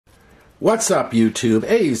What's up, YouTube?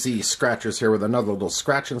 AZ Scratchers here with another little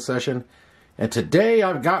scratching session. And today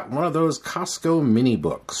I've got one of those Costco Mini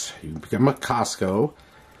Books. You become a Costco.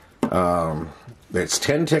 It's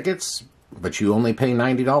 10 tickets, but you only pay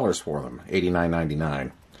 $90 for them,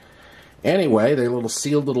 $89.99. Anyway, they're little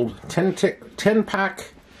sealed little 10 ticket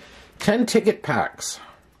packs.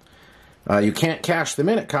 You can't cash them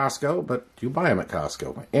in at Costco, but you buy them at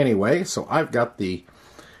Costco. Anyway, so I've got the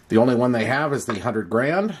only one they have is the 100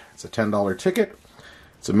 grand. It's a $10 ticket.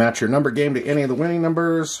 It's a match your number game to any of the winning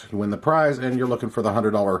numbers. You win the prize, and you're looking for the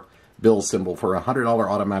 $100 bill symbol for a $100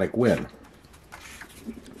 automatic win.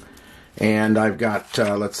 And I've got,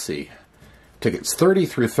 let's see, tickets 30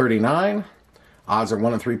 through 39. Odds are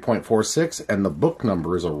 1 in 3.46, and the book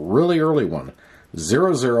number is a really early one,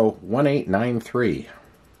 001893.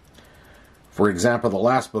 For example, the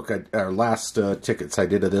last book, tickets I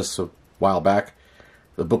did of this a while back,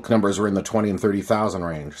 the book numbers were in the 20 and 30,000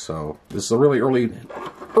 range. So this is a really early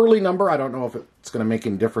number. I don't know if it's going to make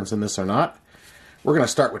any difference in this or not. We're going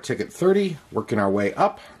to start with ticket 30, working our way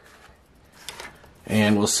up,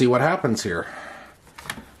 and we'll see what happens here.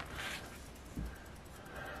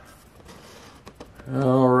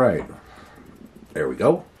 All right, there we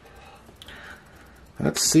go.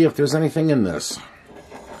 Let's see if there's anything in this.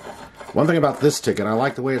 One thing about this ticket, I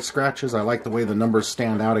like the way it scratches. I like the way the numbers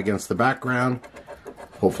stand out against the background.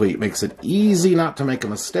 Hopefully it makes it easy not to make a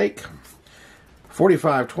mistake.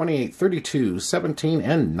 45, 28, 32, 17,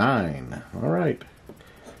 and 9. All right.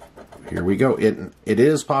 Here we go. It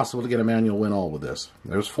is possible to get a manual win all with this.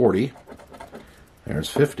 There's 40.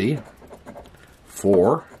 There's 50.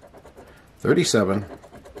 4. 37.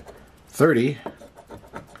 30.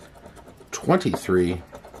 23.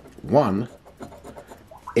 1.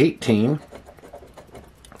 18.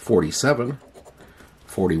 47.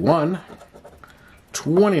 41.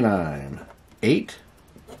 29, 8,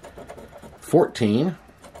 14,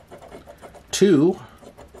 2,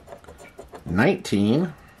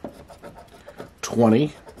 19,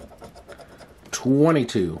 20,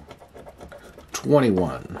 22,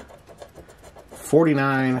 21,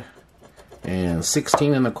 49, and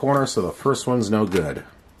 16 in the corner, so the first one's no good.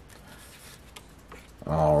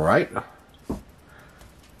 All right.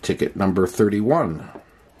 Ticket number 31.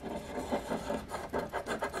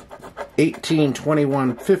 18,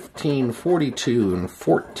 21, 15, 42, and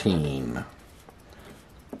 14.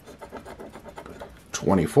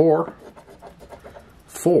 24,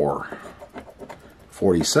 4,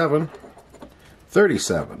 47,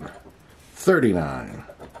 37, 39,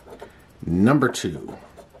 number 2,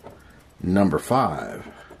 number 5,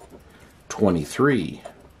 23,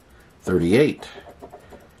 38,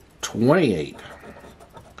 28,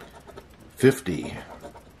 50,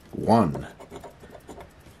 1,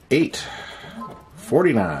 8,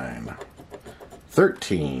 49,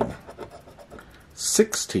 13,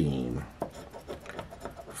 16,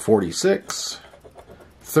 46,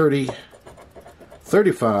 30,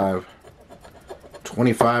 35,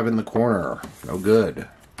 25 in the corner. No good.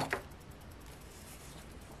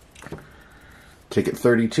 Ticket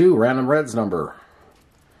 32, random reds number.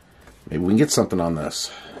 Maybe we can get something on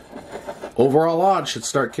this. Overall odds should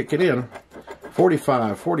start kicking in.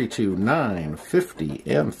 45, 42, 9, 50,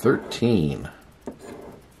 and 13.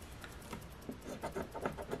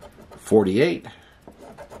 48,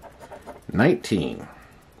 19,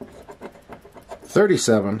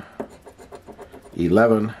 37,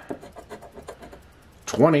 11,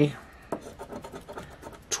 20,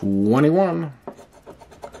 21,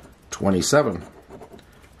 27,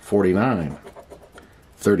 49,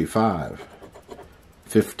 35,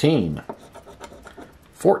 15,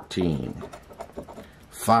 14,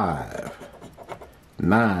 5,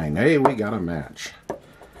 9, hey, we got a match.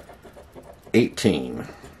 18,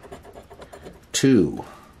 2,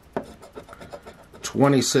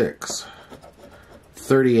 26,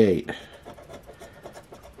 38,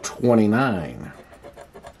 29,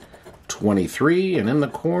 23, and in the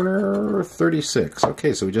corner, 36.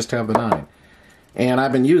 Okay, so we just have the 9. And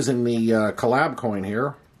I've been using the collab coin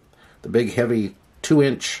here, the big heavy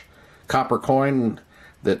 2-inch copper coin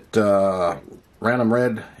that Random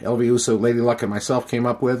Red, LV Uso, Lady Luck, and myself came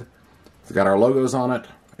up with. It's got our logos on it,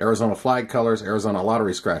 Arizona flag colors, Arizona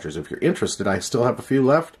lottery scratchers. If you're interested, I still have a few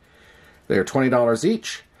left. They are $20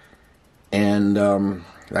 each, and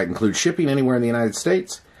that includes shipping anywhere in the United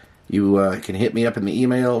States. You can hit me up in the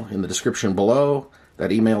email in the description below.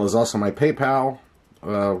 That email is also my PayPal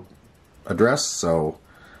address, so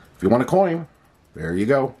if you want a coin, there you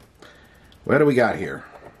go. What do we got here?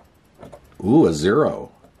 Ooh, a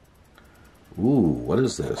 0. Ooh, what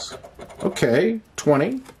is this? Okay,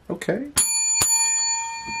 20. Okay.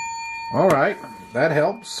 All right, that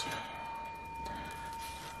helps.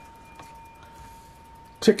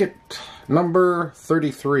 Ticket number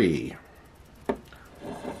 33.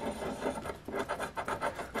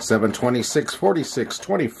 7, 26, 46,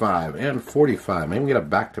 25, and 45. Maybe we get a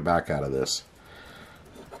back-to-back out of this.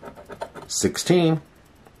 16,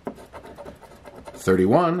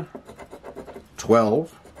 31,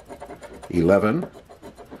 12, 11,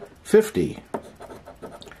 50,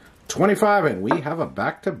 25, and we have a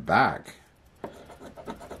back-to-back.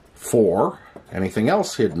 4, anything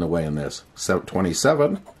else hidden away in this?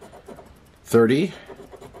 27, 30,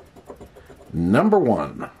 number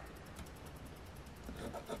 1,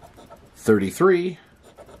 33,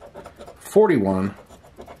 41,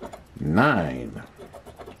 9,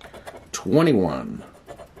 21,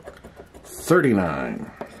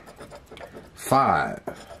 39, 5,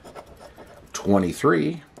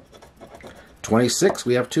 23, 26.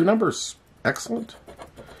 We have 2 numbers. Excellent.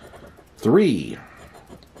 3,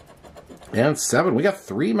 and 7. We got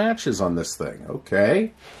 3 matches on this thing.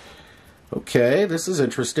 Okay. Okay, this is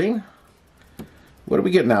interesting. What are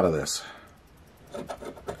we getting out of this?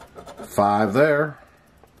 5 there.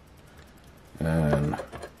 And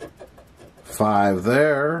 5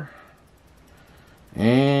 there.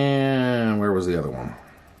 And where was the other one?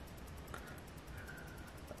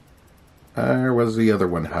 Where was the other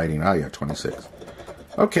one hiding? Oh yeah, 26.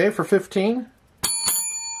 Okay, for 15.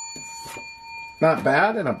 Not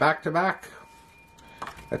bad, and a back-to-back.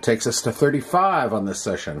 That takes us to 35 on this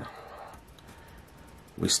session.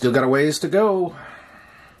 We still got a ways to go.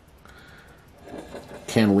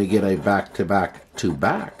 Can we get a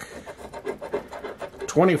back-to-back-to-back?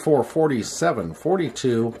 24, 47,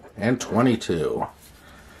 42, and 22.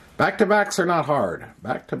 Back-to-backs are not hard.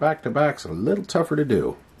 Back-to-back-to-backs are a little tougher to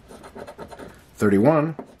do.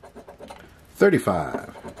 31,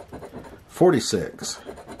 35, 46,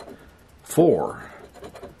 4,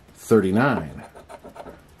 39,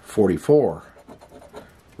 44,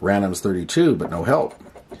 randoms 32, but no help,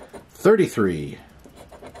 33,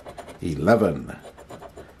 11,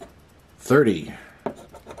 30,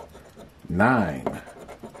 9,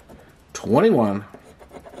 21,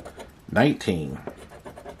 19,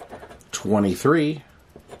 23,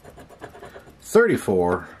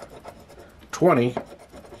 34, 20,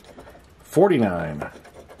 49,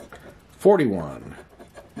 41,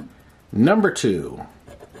 number 2,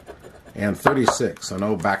 and 36. So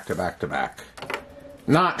no back-to-back-to-back.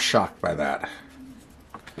 Not shocked by that.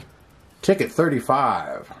 Ticket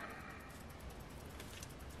 35.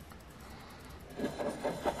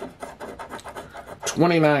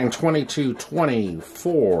 $29, $22, $24,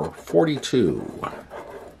 $42.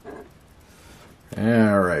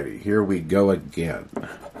 Alrighty, here we go again.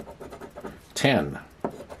 10,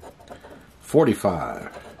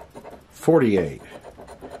 45, 48,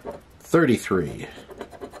 33,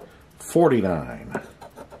 49,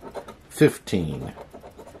 15,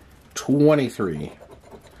 23,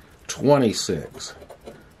 26,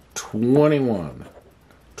 21,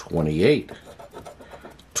 28,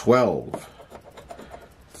 12,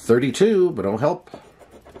 32, but don't help,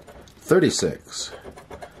 36,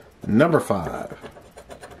 number 5,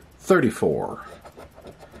 34,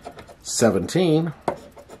 17,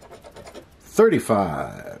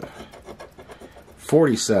 35,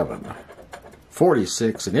 47,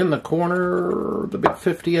 46, and in the corner, the big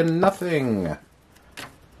 50 and nothing.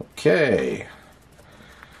 Okay.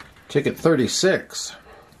 Ticket 36.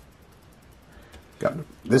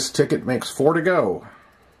 This ticket makes 4 to go.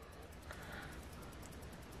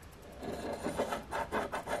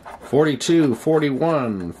 42,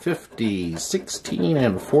 41, 50, 16,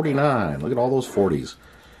 and 49. Look at all those 40s.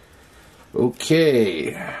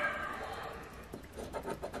 Okay.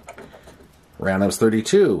 Random's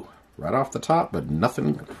 32. Right off the top, but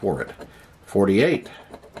nothing for it. 48,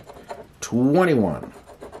 21,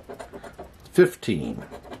 15,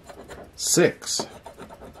 6,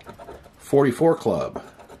 44 club,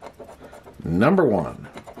 number 1,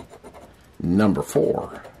 number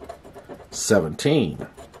 4, 17,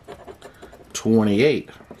 28,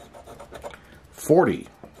 40,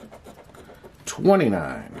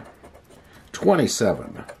 29,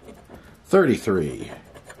 27, 33,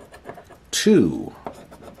 2,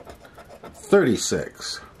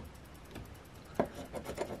 36,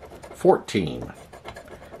 14,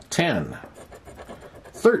 10,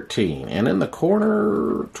 13, and in the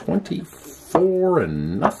corner, 24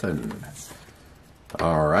 and nothing.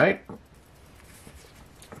 All right.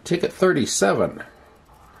 Ticket 37.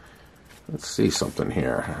 Let's see something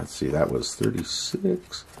here. Let's see, that was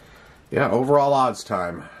 36. Yeah, overall odds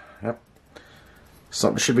time. Yep.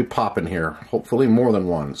 Something should be popping here. Hopefully more than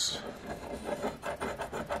once.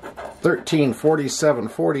 13, 47,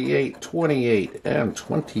 48, 28, and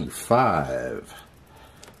 25.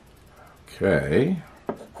 Okay.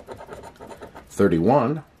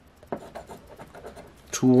 31.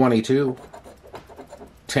 22.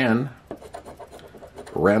 10.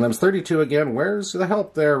 Random's 32 again. Where's the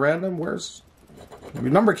help there, random? Where's... Your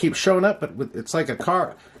number keeps showing up, but it's like a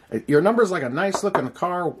car. Your number's like a nice looking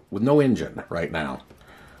car with no engine right now.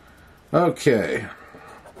 Okay.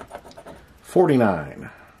 49.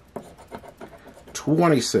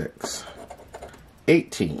 26.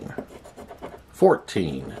 18.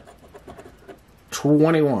 14.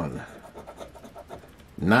 21.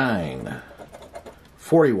 9.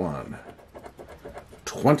 41.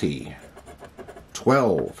 20.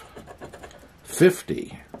 12.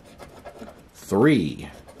 50. 3.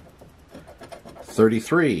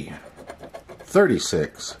 33.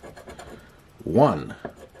 36. 1.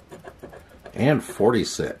 And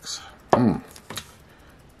 46.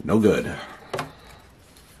 No good.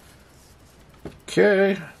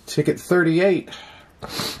 Okay, ticket 38.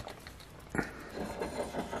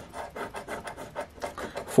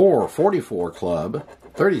 4, 44 club,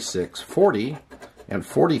 36, 40, and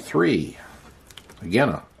 43. Again,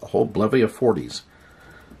 a whole bevy of 40s.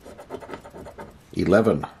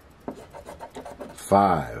 11,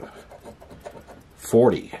 5,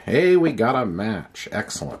 40. Hey, we got a match.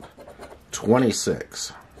 Excellent.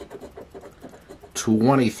 26,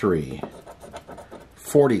 23,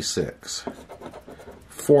 46,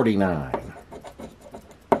 49,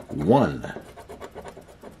 1,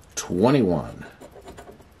 21,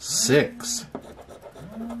 6,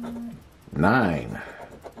 9,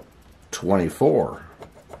 24,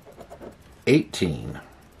 18,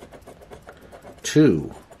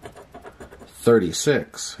 2,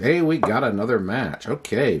 36. Hey, we got another match.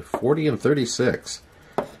 Okay, 40 and 36.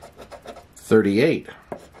 38,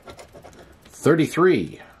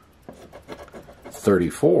 33,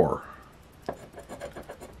 34,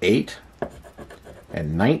 8,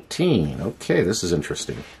 and 19. Okay, this is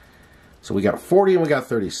interesting. So we got 40 and we got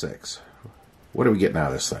 36. What are we getting out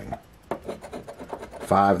of this thing?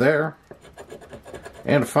 5 there.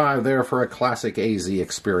 And 5 there for a classic AZ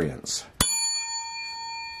experience.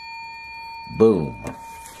 Boom.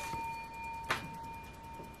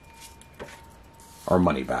 Our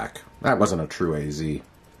money back. That wasn't a true AZ.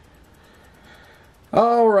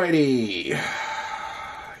 Alrighty.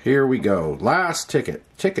 Here we go. Last ticket.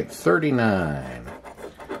 Ticket 39.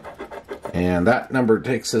 And that number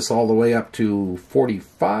takes us all the way up to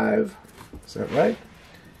 45. Is that right?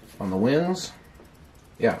 On the wins?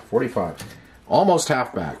 Yeah, 45. Almost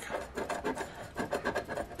half back.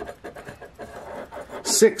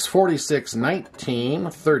 6, 46, 19,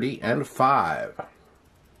 30, and 5.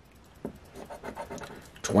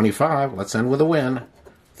 25. Let's end with a win.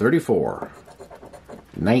 34.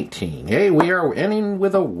 19. Hey, we are ending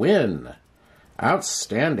with a win.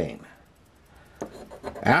 Outstanding.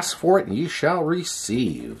 Ask for it and ye shall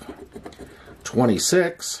receive.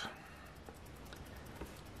 26.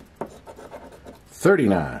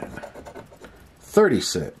 39.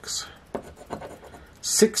 36.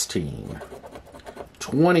 16.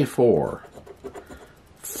 24.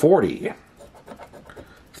 40.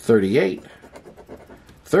 38.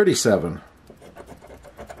 37.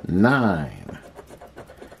 9.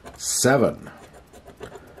 7.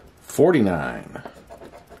 49.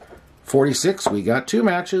 46. We got 2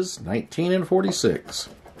 matches. 19 and 46.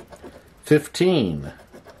 15.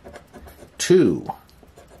 2.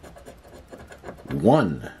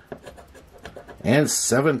 1. And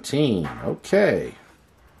 17. Okay.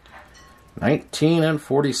 19 and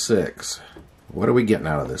 46. What are we getting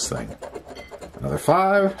out of this thing? Another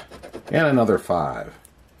 5 and another 5.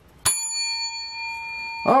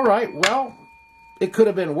 Alright, well, it could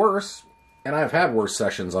have been worse, and I've had worse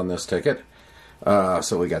sessions on this ticket.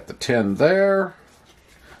 So we got the 10 there,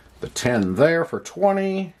 the 10 there for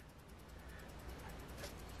 20,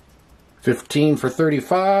 15 for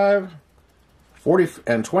 35, 40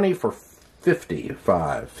 and 20 for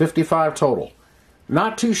 55. 55 total.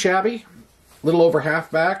 Not too shabby. A little over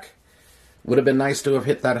half back. Would have been nice to have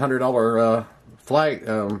hit that $100 flag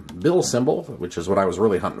bill symbol, which is what I was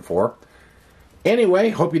really hunting for. Anyway,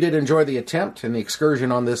 hope you did enjoy the attempt and the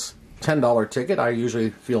excursion on this $10 ticket. I usually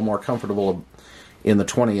feel more comfortable in the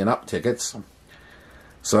 20 and up tickets.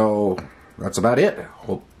 So that's about it.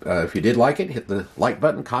 Hope if you did like it, hit the like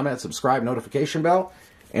button, comment, subscribe, notification bell,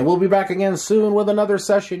 and we'll be back again soon with another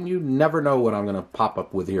session. You never know what I'm going to pop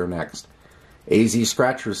up with here next. AZ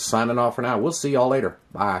Scratchers signing off for now. We'll see y'all later.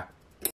 Bye.